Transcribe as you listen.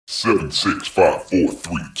7, 6, 5, 4,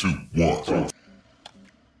 3, 2, 1.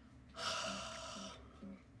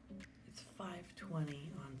 It's 5:20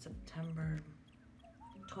 on September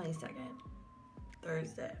 22nd,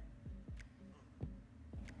 Thursday.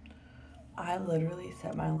 I literally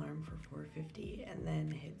set my alarm for 4:50 and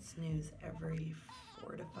then hit snooze every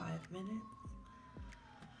 4 to 5 minutes.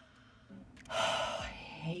 I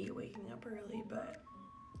hate waking up early, but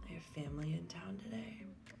I have family in town today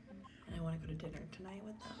and I want to go to dinner tonight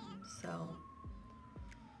with them, so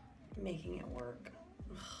making it work.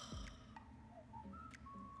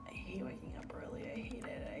 I hate waking up early. I hate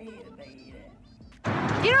it. I hate it. I hate it.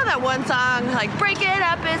 You know that one song, like, break it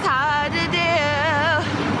up is hard to do?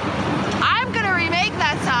 I'm gonna remake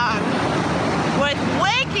that song with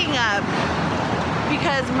waking up,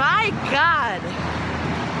 because my God,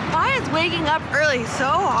 why is waking up early so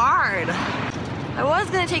hard? I was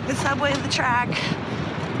gonna take the subway to the track,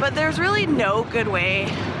 but there's really no good way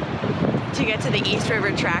to get to the East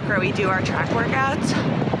River track where we do our track workouts.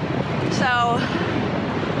 So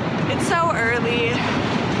it's so early.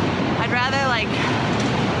 I'd rather like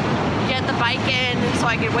get the bike in so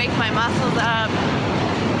I could wake my muscles up,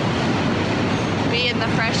 be in the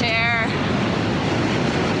fresh air,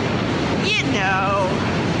 you know.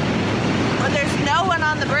 But there's no one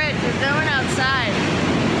on the bridge, there's no one outside.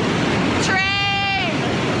 Train!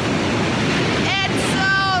 It's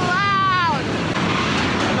so loud!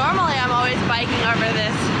 Normally I'm always biking over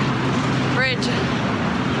this bridge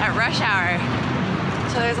at rush hour.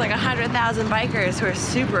 So there's like 100,000 bikers who are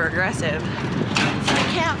super aggressive. So I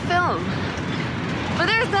can't film. But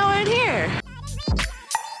there's no one here.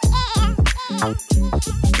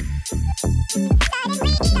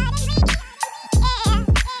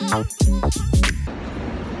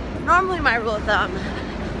 Normally my rule of thumb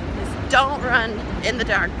is don't run in the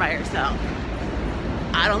dark by yourself.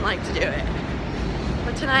 I don't like to do it.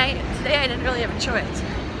 But today I didn't really have a choice.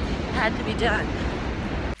 It had to be done.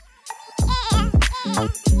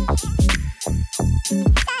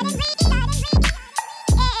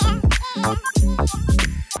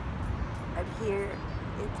 I'm here,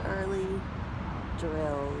 it's early,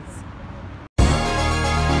 drills.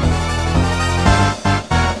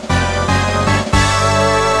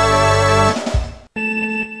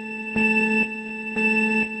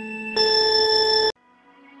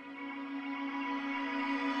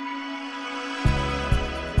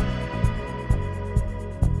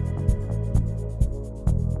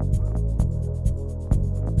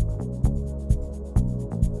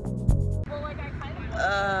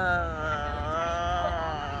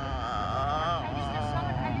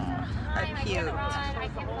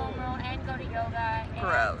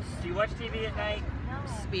 Gross. Do you watch TV at night? No.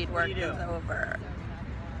 Speed work is over.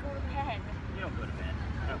 Go to bed. You don't go to bed.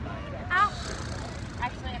 I don't buy it. Ow!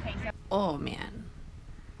 Actually, okay, so. Oh man.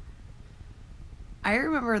 I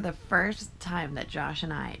remember the first time that Josh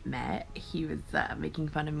and I met, he was making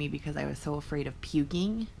fun of me because I was so afraid of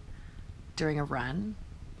puking during a run.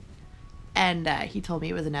 And he told me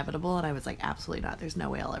it was inevitable, and I was like, absolutely not. There's no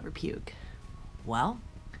way I'll ever puke. Well,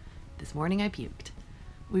 this morning I puked.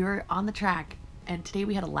 We were on the track, and today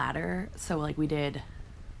we had a ladder, so like we did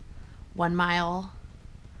 1 mile,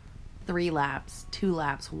 3 laps, 2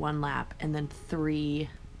 laps, 1 lap, and then 3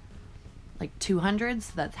 like 200s,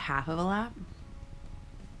 so that's half of a lap.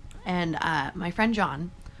 And my friend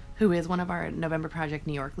John, who is one of our November Project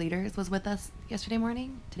New York leaders, was with us today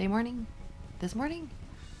morning, this morning?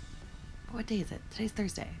 What day is it? Today's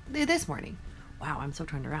Thursday. This morning. Wow, I'm so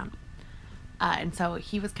turned around. And so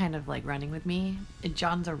he was kind of like running with me. And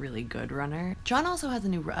John's a really good runner. John also has a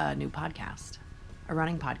new podcast, a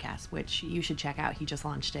running podcast, which you should check out. He just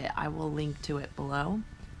launched it. I will link to it below.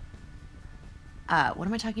 What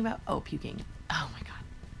am I talking about? Oh, puking. Oh my God.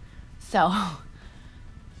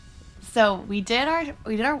 So we did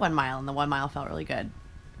our 1 mile, and the 1 mile felt really good,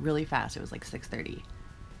 really fast. It was like 6:30.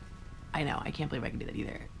 I know. I can't believe I can do that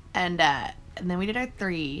either. And then we did our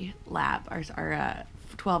 3 lap, our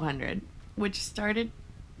 1200. Which started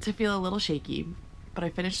to feel a little shaky, but I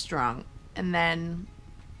finished strong. And then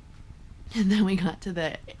we got to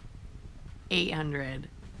the 800,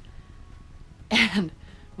 and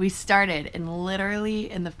we started, and literally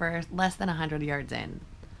in the first less than 100 yards in,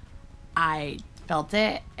 I felt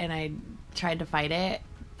it, and I tried to fight it,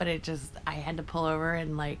 but I had to pull over,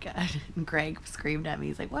 and like Greg screamed at me.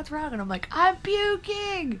 He's like, "What's wrong?" And I'm like, "I'm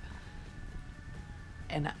puking."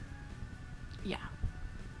 And yeah.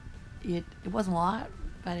 It wasn't a lot,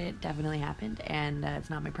 but it definitely happened, and it's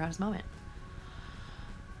not my proudest moment.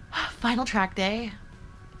 Final track day.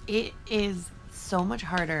 It is so much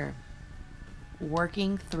harder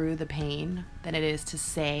working through the pain than it is to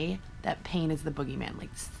say that pain is the boogeyman. Like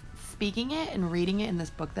speaking it and reading it in this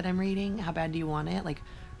book that I'm reading, How Bad Do You Want It? Like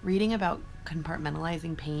reading about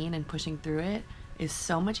compartmentalizing pain and pushing through it is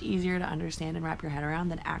so much easier to understand and wrap your head around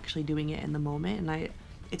than actually doing it in the moment. And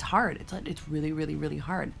it's hard. It's really, really, really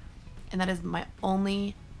hard. And that is my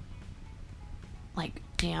only like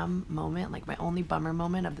damn moment, like my only bummer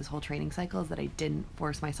moment of this whole training cycle is that I didn't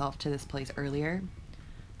force myself to this place earlier.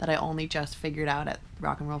 That I only just figured out at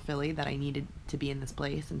Rock and Roll Philly that I needed to be in this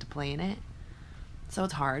place and to play in it. So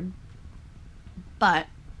it's hard. But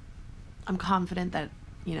I'm confident that,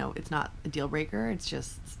 you know, it's not a deal breaker. It's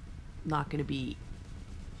just not going to be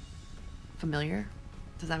familiar.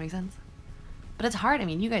 Does that make sense? But it's hard. I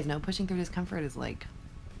mean, you guys know pushing through discomfort is like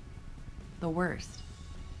the worst.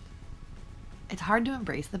 It's hard to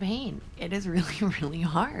embrace the pain. It is really, really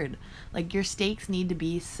hard. Like your stakes need to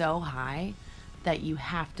be so high that you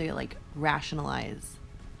have to like rationalize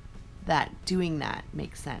that doing that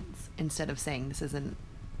makes sense instead of saying this isn't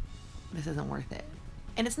worth it.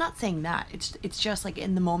 And it's not saying that. It's just like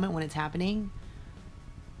in the moment when it's happening,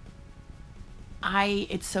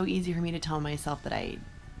 it's so easy for me to tell myself that I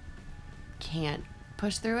can't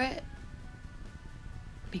push through it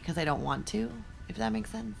because I don't want to, if that makes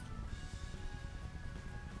sense.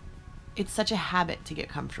 It's such a habit to get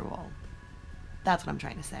comfortable. That's what I'm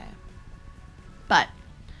trying to say. But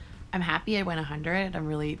I'm happy I went 100.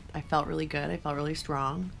 I felt really good. I felt really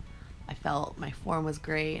strong. I felt my form was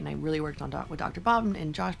great, and I really worked on what Dr. Bob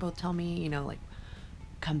and Josh both tell me, you know, like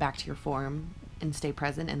come back to your form and stay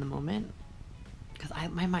present in the moment. Because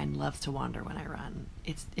my mind loves to wander when I run.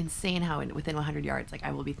 It's insane how within 100 yards, like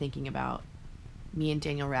I will be thinking about me and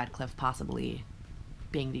Daniel Radcliffe possibly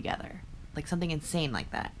being together. Like something insane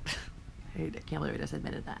like that. I can't believe I just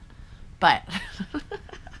admitted that. But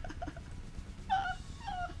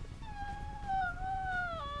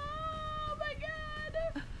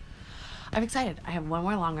I'm excited. I have one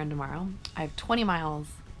more long run tomorrow. I have 20 miles,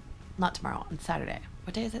 not tomorrow, on Saturday.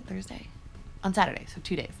 What day is it? Thursday? On Saturday, so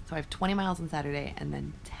 2 days. So I have 20 miles on Saturday and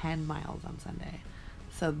then 10 miles on Sunday.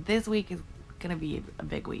 So this week is going to be a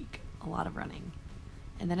big week. A lot of running.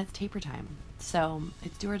 And then it's taper time. So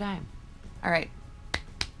it's do or die. All right.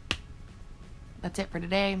 That's it for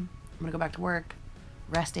today. I'm going to go back to work.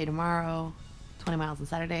 Rest day tomorrow. 20 miles on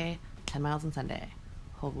Saturday, 10 miles on Sunday.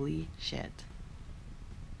 Holy shit.